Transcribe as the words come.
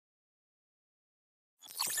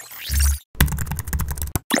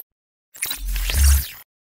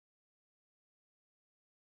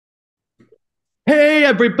Hey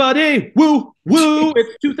everybody, woo woo!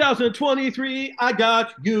 It's 2023. I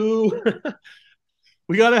got you.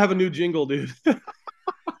 We got to have a new jingle, dude.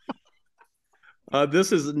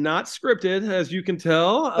 This is not scripted, as you can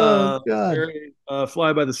tell. Oh God. Very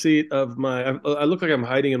fly by the seat of my. I look like I'm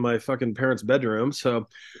hiding in my fucking parents' bedroom. So,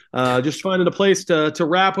 just finding a place to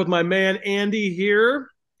rap with my man Andy here.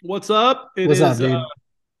 What's up? It What's up, is dude?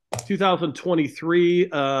 2023.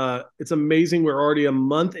 It's amazing. We're already a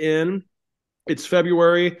month in. It's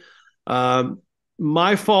February. Um,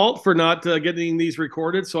 my fault for not getting these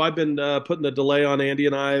recorded. So I've been putting a delay on Andy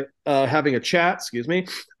and I having a chat. Excuse me.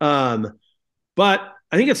 Um, but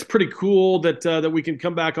I think it's pretty cool that we can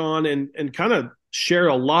come back on and kind of share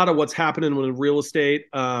a lot of what's happening with real estate.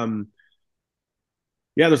 Yeah,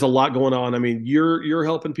 there's a lot going on. I mean, you're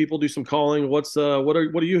helping people do some calling. What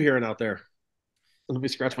are you hearing out there? Let me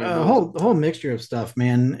scratch my A nose. whole mixture of stuff,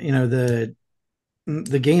 man.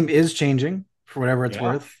 The game is changing for whatever it's Yeah.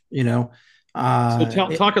 worth. You know, So uh,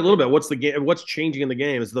 it, talk a little bit. What's the game? What's changing in the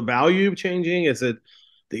game? Is the value changing? Is it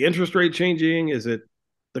the interest rate changing? Is it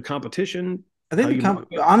the competition? I How think you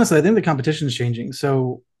market? honestly, I think the competition is changing.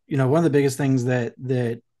 So one of the biggest things that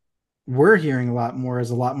we're hearing a lot more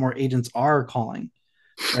is a lot more agents are calling,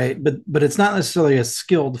 right? But it's not necessarily a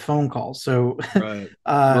skilled phone call. So Right.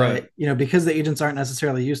 Right. because the agents aren't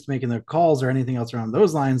necessarily used to making their calls or anything else around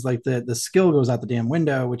those lines, like the skill goes out the damn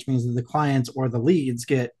window, which means that the clients or the leads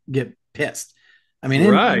get pissed. I mean,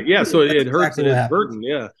 Right. Yeah. So that's it hurts exactly and what it's happens. hurting.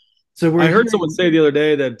 Yeah. So we're I heard someone hearing say the other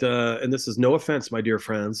day that, and this is no offense, my dear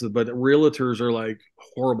friends, but realtors are like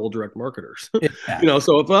horrible direct marketers. it's bad.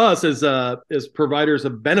 So if us as providers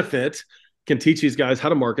of benefit can teach these guys how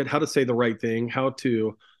to market, how to say the right thing, how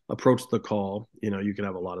to approach the call, you can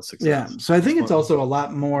have a lot of Yeah. success. So I It's think it's fun. also a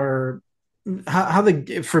lot more how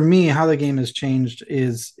the for me how the game has changed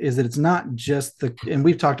is that it's not just and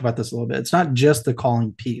we've talked about this a little bit. It's not just the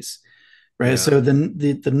calling piece, right? Yeah. So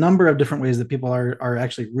the number of different ways that people are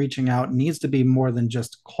actually reaching out needs to be more than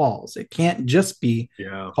just calls. It can't just be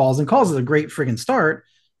Yeah. calls, and calls is a great friggin' start,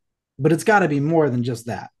 but it's got to be more than just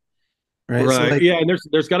that, right? So Right. like, Yeah. And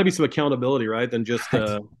there's got to be some accountability, right? Than just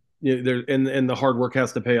right, there and the hard work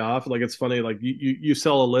has to pay off. Like it's funny, like you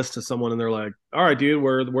sell a list to someone and they're like, all right, dude,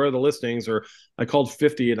 where are the listings? Or I called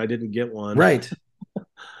 50 and I didn't get one. right.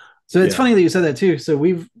 So it's Yeah. funny that you said that too. So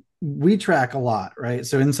we track a lot, right?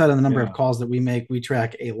 So inside of the number of Yeah. calls that we make, we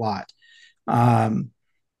track a lot. Um,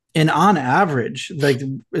 and on average, like,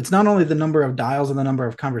 it's not only the number of dials and the number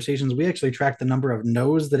of conversations, we actually track the number of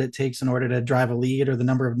no's that it takes in order to drive a lead, or the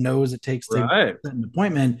number of no's it takes to Right. set an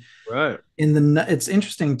appointment. Right. It's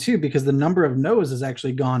interesting too, because the number of no's has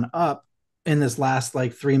actually gone up in this last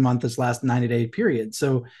like 3 month, this last 90-day period.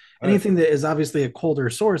 So Right. anything that is obviously a colder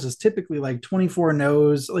source is typically like 24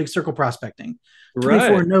 no's, like circle prospecting,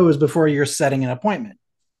 24 Right. no's before you're setting an appointment,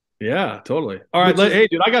 Yeah, totally. All right, which is hey,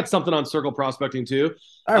 dude, I got something on circle prospecting too.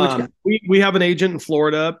 all right. What you got? We have an agent in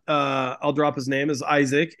Florida. I'll drop his name is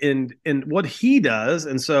Isaac, and what he does,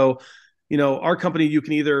 and so our company, you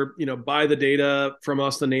can either buy the data from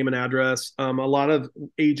us, the name and address. A lot of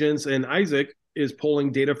agents and Isaac is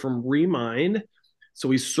pulling data from Remind, so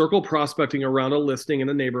he's circle prospecting around a listing in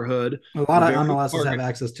a neighborhood, A lot of very MLSs have target.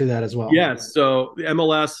 access to that as well. Yes. So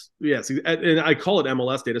MLS, yes, and I call it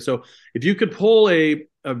MLS data. So if you could pull a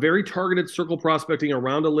very targeted circle prospecting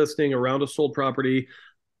around a listing, around a sold property,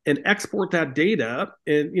 and export that data,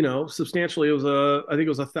 and substantially, I think it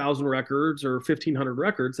was 1,000 records or 1,500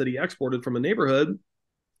 records that he exported from a neighborhood.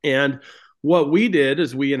 And what we did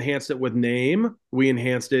is we enhanced it with name, we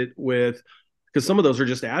enhanced it with because some of those are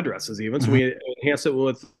just addresses even. So Mhm. we enhanced it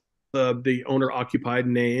with the owner occupied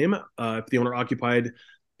name. If the owner occupied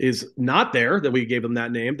is not there, that we gave them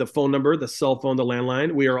that name, the phone number, the cell phone, the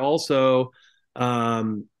landline. We are also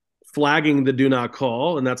um, flagging the do not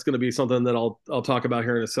call, and that's going to be something that I'll talk about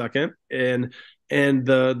here in a second. And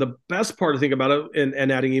the best part to think about it,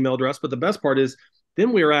 and adding email address, but the best part is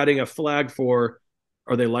then we are adding a flag for: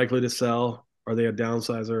 are they likely to sell? Are they a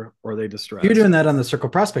downsizer? Or are they You're doing distressed? that on the circle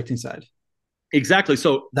prospecting side. Exactly.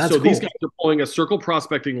 So That's so these guys cool. are pulling a circle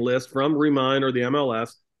prospecting list from Remind or the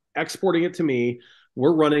MLS, exporting it to me.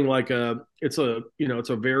 We're running like it's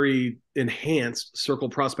a very enhanced circle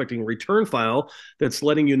prospecting return file that's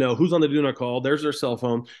letting you know who's on the do not call. There's their cell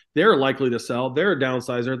phone. They're likely to sell. They're a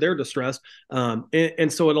downsizer. They're distressed.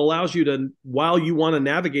 And so it allows you to, while you want to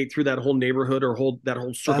navigate through that whole neighborhood or hold that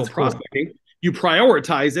whole circle That's cool. prospecting, you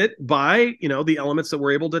prioritize it by the elements that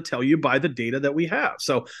we're able to tell you by the data that we have.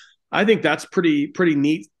 So I think that's pretty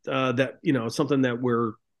neat. That something that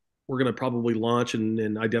we're going to probably launch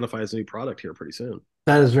and identify as a new product here pretty soon.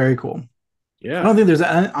 That is very cool. I don't Yeah. think there's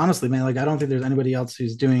honestly, man. Like, I don't think there's anybody else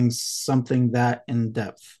who's doing something that in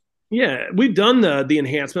depth. Yeah, we've done the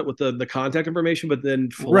enhancement with the contact information, but then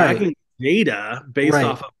Right, flagging data based right.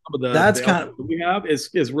 off of some of That's the kind elements of that we have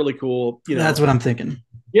is really cool. that's what I'm thinking.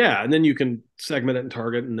 Yeah, and then you can segment it and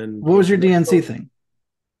target, and then What go was your from there. DNC So thing?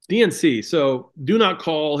 DNC, so do not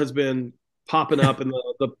call has been popping up in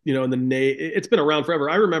the in the it's been around forever.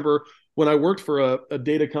 I remember when I worked for a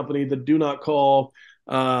data company, the do not call.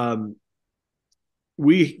 Um,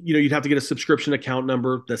 you'd have to get a subscription account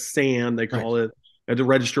number, the SAN they Right. call it, and to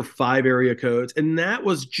register 5 area codes, and that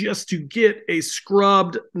was just to get a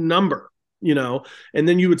scrubbed number. And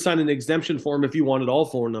then you would sign an exemption form if you wanted all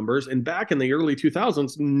phone numbers. And back in the early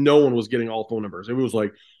 2000s, no one was getting all phone numbers. It was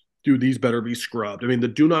like, dude, these better be scrubbed. I mean, the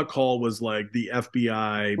do not call was like the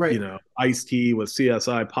FBI, Right. Ice T with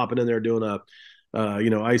CSI popping in there doing a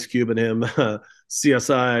Ice Cube and him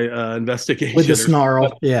CSI With the investigation or something.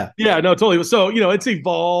 snarl. Yeah. Yeah, no, totally. So, it's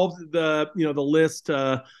evolved. The list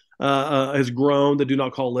has grown, the do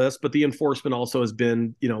not call list, but the enforcement also has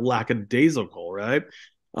been, lackadaisical, right?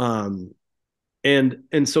 Um, and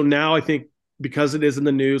so now I think because it is in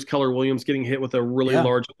the news, Keller Williams getting hit with a really Yeah.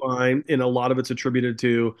 large fine, and a lot of it's attributed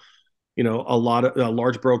to a lot of a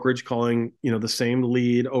large brokerage calling the same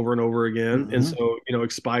lead over and over again. And Hmm. so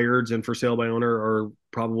expireds and for sale by owner are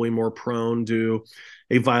probably more prone to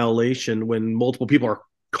a violation when multiple people are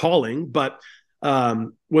calling. But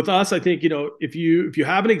with us, I think if you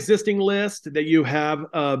have an existing list that you have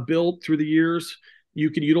built through the years, you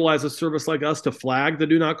can utilize a service like us to flag the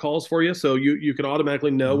do not calls for you, so you can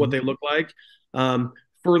automatically know what Hmm. they look like.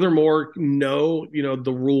 Furthermore, know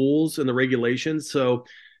the rules and the regulations. So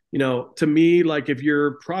to me, like if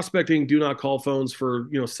you're prospecting do not call phones for,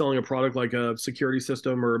 selling a product like a security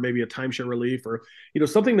system or maybe a timeshare relief or,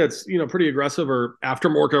 something that's, pretty aggressive or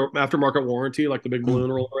aftermarket warranty, like the big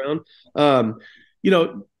balloon roll around, um, you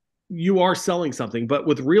know, you are selling something. But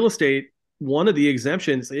with real estate, one of the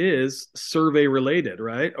exemptions is survey related,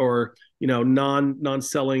 right? Or,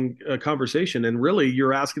 non-selling conversation. And really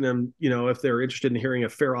you're asking them, if they're interested in hearing a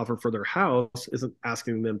fair offer for their house, isn't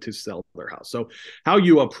asking them to sell their house. So how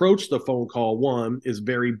you approach the phone call, one, is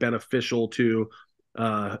very beneficial to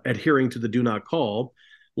adhering to the do not call.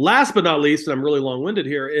 Last but not least, and I'm really long winded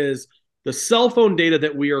here, is the cell phone data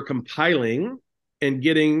that we are compiling and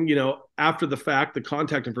getting, after the fact, the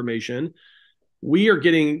contact information. We are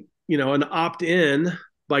getting, an opt in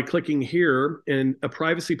by clicking here in a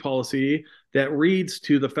privacy policy that reads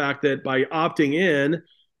to the fact that by opting in,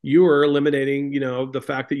 you are eliminating, the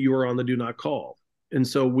fact that you are on the do not call. And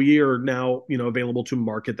so we are now, available to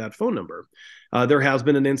market that phone number. There has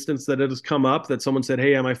been an instance that it has come up that someone said,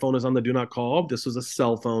 "Hey, my phone is on the do not call." This was a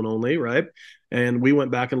cell phone only, right? And we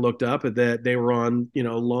went back and looked up at that they were on,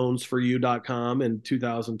 loansforyou.com in Wow.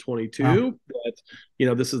 2022.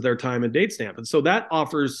 That this is their time and date stamp, and so that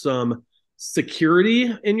offers some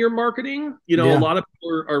security in your marketing. A Yeah. lot of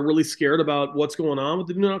people are really scared about what's going on with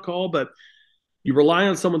the do not call, but you rely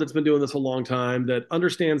on someone that's been doing this a long time, that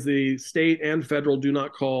understands the state and federal do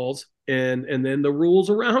not calls, and then the rules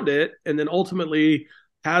around it, and then ultimately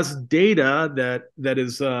has data that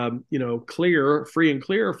is clear, free and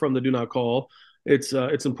clear from the do not call. It's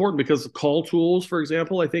important because call tools, for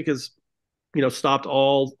example, I think has stopped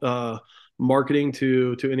all marketing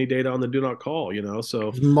to any data on the do not call. So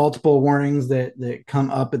There's multiple warnings that come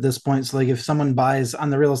up at this point. So like if someone buys on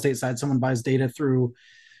the real estate side, someone buys data through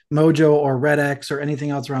Mojo or RedX or anything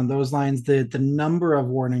else around those lines, the number of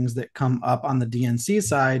warnings that come up on the DNC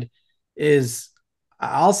side is,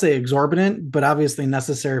 I'll say, exorbitant, but obviously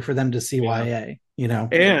necessary for them to yeah. CYA, you know?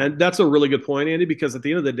 And that's a really good point, Andy, because at the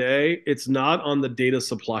end of the day, it's not on the data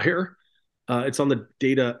supplier. It's on the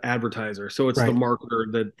data advertiser. So it's the Right.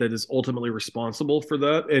 marketer that is ultimately responsible for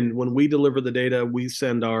that. And when we deliver the data, we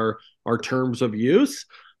send our terms of use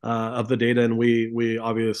of the data, and we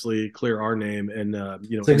obviously clear our name and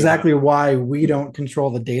It's any exactly why we don't control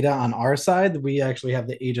the data on our side. We actually have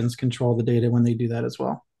the agents control the data when they do that as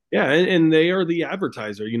well. yeah, and they are the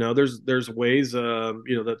advertiser. There's ways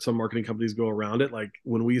that some marketing companies go around it. Like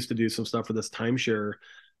when we used to do some stuff for this timeshare,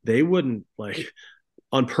 they wouldn't like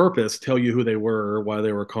on purpose tell you who they were or why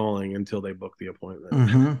they were calling until they booked the appointment.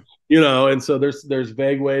 Mm-hmm. And so there's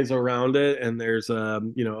vague ways around it, and there's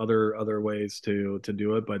other ways to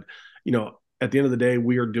do it. But at the end of the day,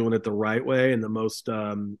 we are doing it the right way and the most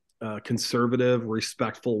conservative,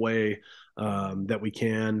 respectful way that we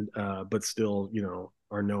can, but still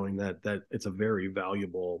are knowing that it's a very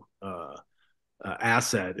valuable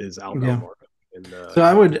asset is outbound Yeah. marketing. And So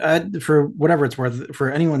I would, for whatever it's worth, for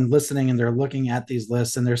anyone listening and they're looking at these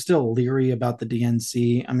lists and they're still leery about the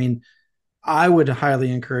DNC. I mean, I would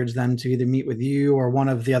highly encourage them to either meet with you or one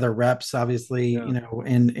of the other reps, obviously, Yeah.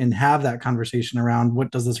 and have that conversation around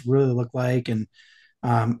what does this really look like, and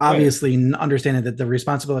Right. obviously understanding that the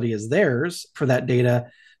responsibility is theirs for that data,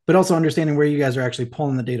 but also understanding where you guys are actually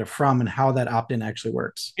pulling the data from and how that opt-in actually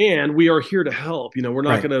works. And we are here to help. We're not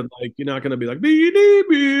Right. gonna like you're not gonna be like beep beep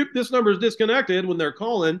beep. This number is disconnected when they're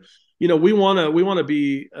calling. We wanna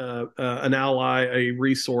be an ally, a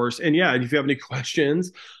resource, and yeah, if you have any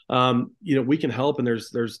questions, we can help. And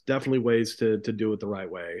there's definitely ways to do it the right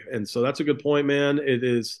way. And so that's a good point, man. It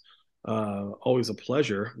is always a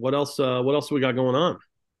pleasure. What else? What else we got going on?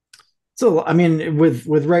 So, I mean, with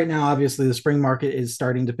right now, obviously the spring market is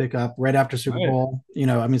starting to pick up right after All Super right. Bowl.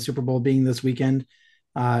 I mean, Super Bowl being this weekend.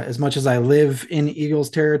 As much as I live in Eagles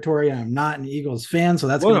territory, I'm not an Eagles fan, so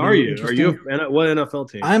that's What going to are be you? Are you interesting. what NFL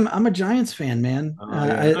team? I'm a Giants fan, man.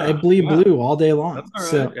 I Yeah, bleed yeah. blue all day That's long, all right.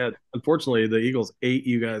 so Yeah, unfortunately, the Eagles ate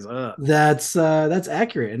you guys up. that's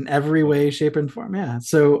accurate in every Yeah, way, shape, and form. Yeah.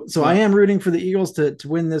 So I yeah. am rooting for the Eagles to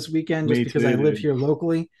win this weekend just Me because I too, live dude. here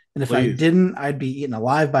locally, and if I Please. didn't, I'd be eaten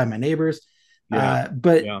alive by my neighbors. Yeah,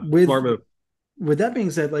 But yeah. with Smart move. that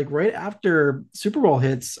being said, like right after Super Bowl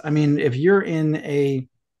hits, I mean, if you're in an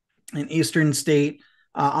Eastern state,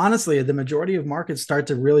 honestly, the majority of markets start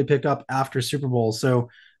to really pick up after Super Bowl. So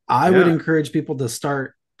I would Yeah. encourage people to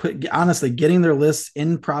start honestly getting their lists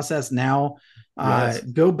in process now. Yes.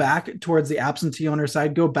 Go back towards the absentee owner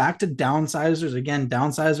side. Go back to downsizers. Again,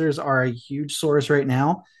 downsizers are a huge source right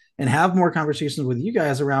now, and have more conversations with you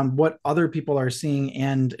guys around what other people are seeing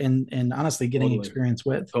and honestly getting Totally. experience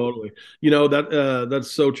with. Totally.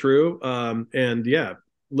 That's so true. And yeah,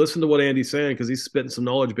 listen to what Andy's saying because he's spitting some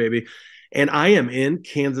knowledge, baby. And I am in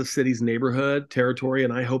Kansas City's neighborhood territory,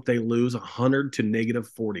 and I hope they lose 100 to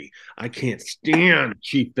 -40. I can't stand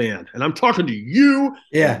Chief fan, and I'm talking to you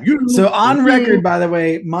Yeah. and So you and on record, you. by the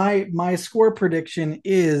way, my score prediction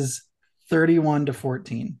is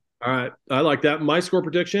 31-14. All right, I like that. My score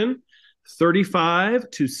prediction: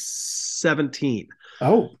 35-17.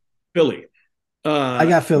 Oh, Philly. I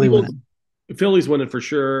got Philly Eagles. winning. Philly's winning for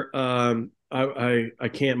sure. I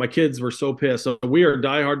can't. My kids were so pissed. So we are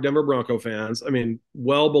diehard Denver Bronco fans. I mean,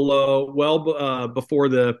 before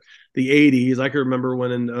the '80s. I can remember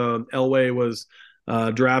when Elway was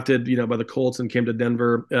drafted, by the Colts and came to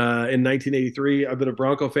Denver in 1983. I've been a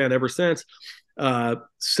Bronco fan ever since.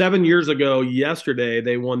 7 years ago, yesterday,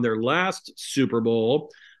 they won their last Super Bowl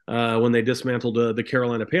when they dismantled the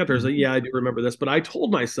Carolina Panthers. Mhm. Yeah, I do remember this, but I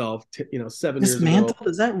told myself, 7 years ago, Dismantled?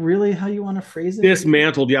 Is that really how you want to phrase it?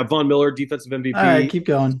 dismantled. Yeah, Von Miller, defensive All right, MVP, keep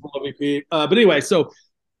going. MVP. But anyway, so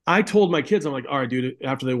I told my kids, I'm like, all right, dude.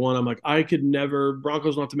 After they won, I'm like, I could never.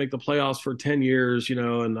 Broncos don't have to make the playoffs for 10 years,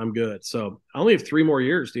 and I'm good. So I only have 3 more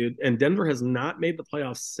years, dude. And Denver has not made the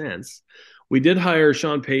playoffs since. We did hire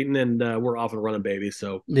Sean Payton, and we're off and running, baby.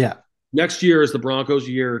 So Yeah. next year is the Broncos'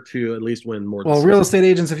 year to at least win more than Well, real six. estate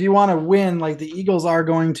agents, if you want to win like the Eagles are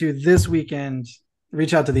going to this weekend,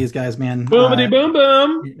 reach out to these guys, man. Boomity boom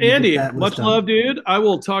boom. And get Andy, that list much done. love, dude. I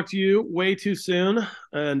will talk to you way too soon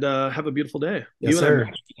and have a beautiful day. Yes, You and I sir.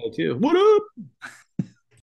 matched today too. What up?